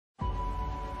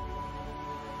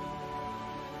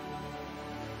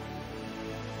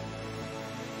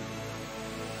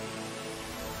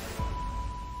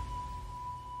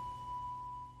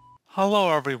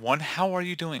Hello everyone, how are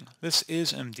you doing? This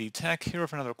is MD Tech here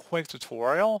with another quick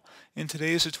tutorial. In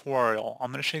today's tutorial,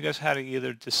 I'm going to show you guys how to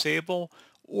either disable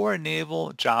or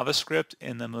enable JavaScript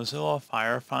in the Mozilla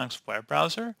Firefox web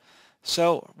browser.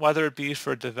 So whether it be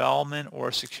for development or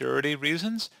security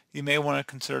reasons, you may want to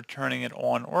consider turning it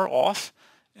on or off.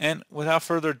 And without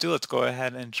further ado, let's go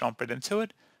ahead and jump right into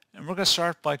it. And we're going to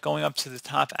start by going up to the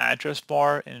top address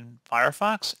bar in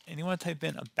Firefox, and you want to type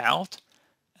in about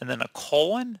and then a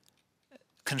colon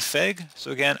config.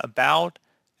 So again, about,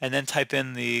 and then type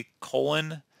in the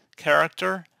colon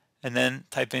character, and then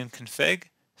type in config,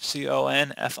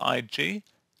 C-O-N-F-I-G,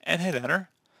 and hit enter.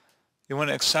 You want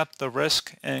to accept the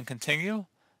risk and continue.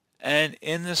 And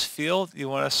in this field, you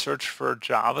want to search for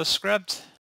JavaScript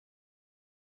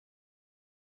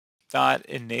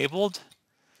 .enabled.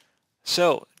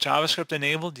 So JavaScript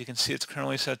enabled, you can see it's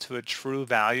currently set to a true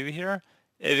value here.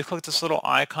 If you click this little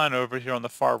icon over here on the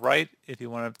far right, if you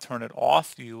want to turn it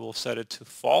off, you will set it to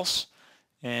false.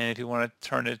 And if you want to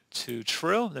turn it to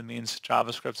true, that means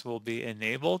JavaScript will be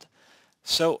enabled.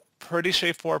 So pretty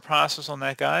straightforward process on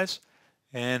that, guys.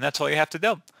 And that's all you have to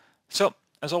do. So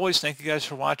as always, thank you guys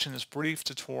for watching this brief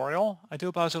tutorial. I do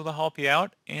hope I was able to help you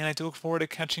out, and I do look forward to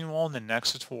catching you all in the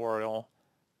next tutorial.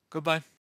 Goodbye.